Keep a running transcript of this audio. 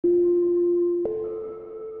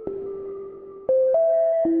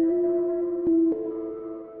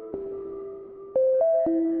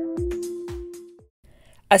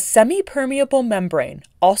A semipermeable membrane,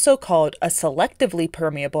 also called a selectively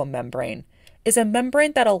permeable membrane, is a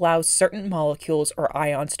membrane that allows certain molecules or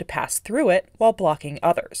ions to pass through it while blocking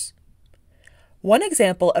others. One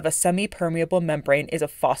example of a semipermeable membrane is a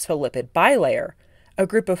phospholipid bilayer, a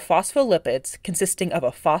group of phospholipids consisting of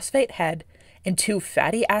a phosphate head and two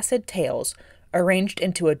fatty acid tails arranged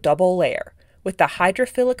into a double layer, with the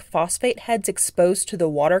hydrophilic phosphate heads exposed to the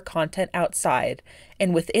water content outside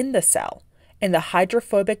and within the cell, and the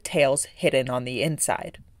hydrophobic tails hidden on the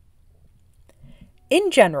inside.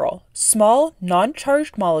 In general, small,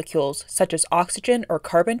 non-charged molecules such as oxygen or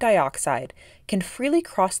carbon dioxide can freely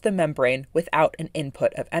cross the membrane without an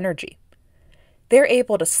input of energy. They're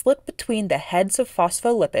able to slip between the heads of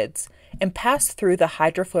phospholipids and pass through the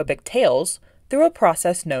hydrophobic tails through a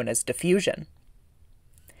process known as diffusion.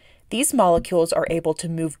 These molecules are able to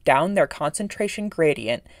move down their concentration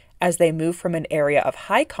gradient as they move from an area of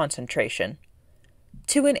high concentration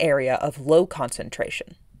to an area of low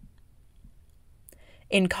concentration.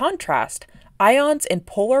 In contrast, ions in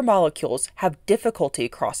polar molecules have difficulty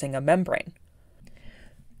crossing a membrane.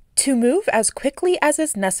 To move as quickly as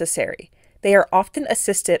is necessary, they are often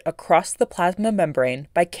assisted across the plasma membrane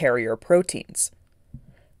by carrier proteins.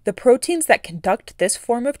 The proteins that conduct this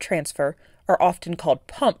form of transfer are often called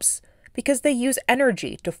pumps because they use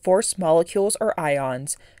energy to force molecules or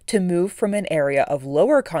ions to move from an area of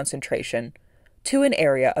lower concentration to an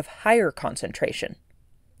area of higher concentration.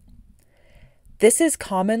 This is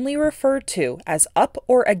commonly referred to as up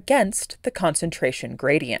or against the concentration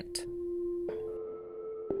gradient.